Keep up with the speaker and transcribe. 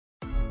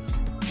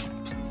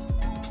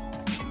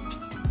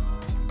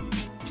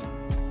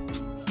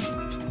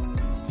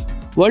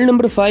World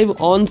number 5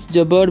 Ons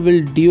Jabeur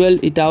will duel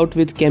it out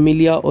with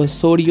Camila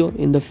Osorio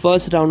in the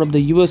first round of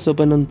the US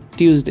Open on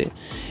Tuesday.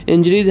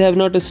 Injuries have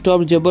not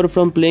stopped Jabeur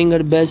from playing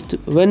her best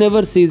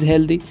whenever she is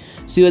healthy.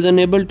 She was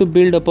unable to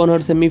build upon her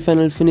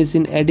semi-final finish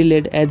in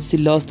Adelaide as she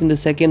lost in the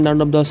second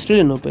round of the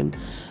Australian Open.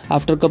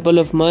 After a couple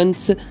of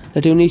months, the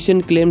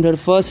Tunisian claimed her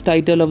first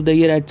title of the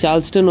year at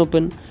Charleston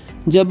Open.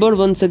 Jabeur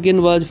once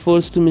again was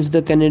forced to miss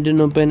the Canadian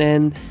Open,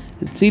 and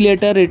she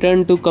later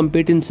returned to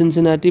compete in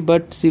Cincinnati,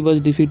 but she was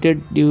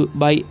defeated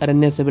by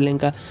Aryna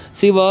Sabalenka.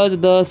 She was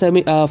the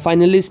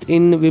finalist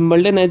in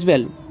Wimbledon as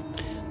well.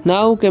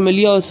 Now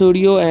Camila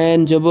Osorio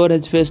and Jabeur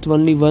has faced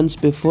only once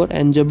before,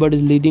 and Jabeur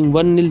is leading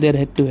 1-0 their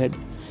head-to-head.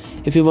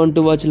 If you want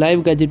to watch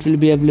live, guys, it will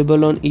be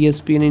available on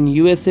ESPN in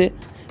USA.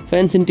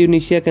 Fans in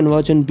Tunisia can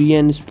watch on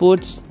BN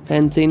Sports.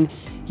 Fans in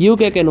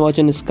UK can watch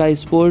on Sky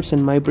Sports.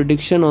 And my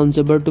prediction on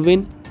Jabeur to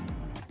win